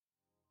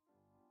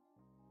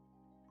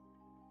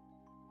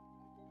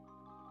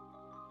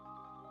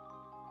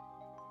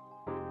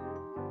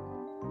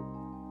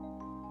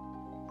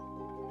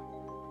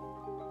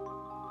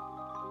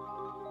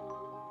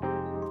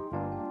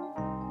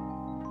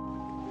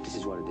This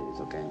is what it is,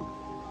 okay?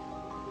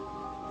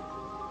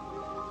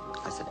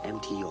 I said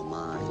empty your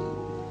mind.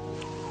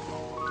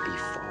 Be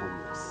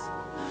formless,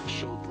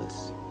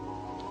 shapeless,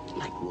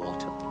 like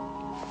water.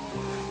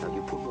 Now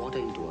you put water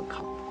into a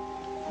cup.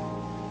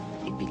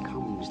 It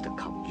becomes the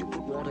cup. You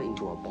put water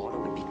into a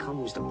bottle, it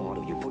becomes the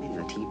bottle. You put it in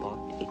a teapot,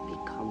 it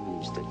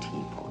becomes the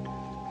teapot.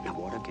 Now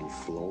water can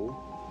flow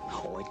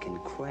or it can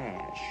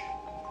crash.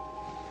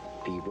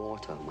 Be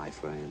water, my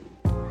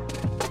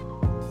friend.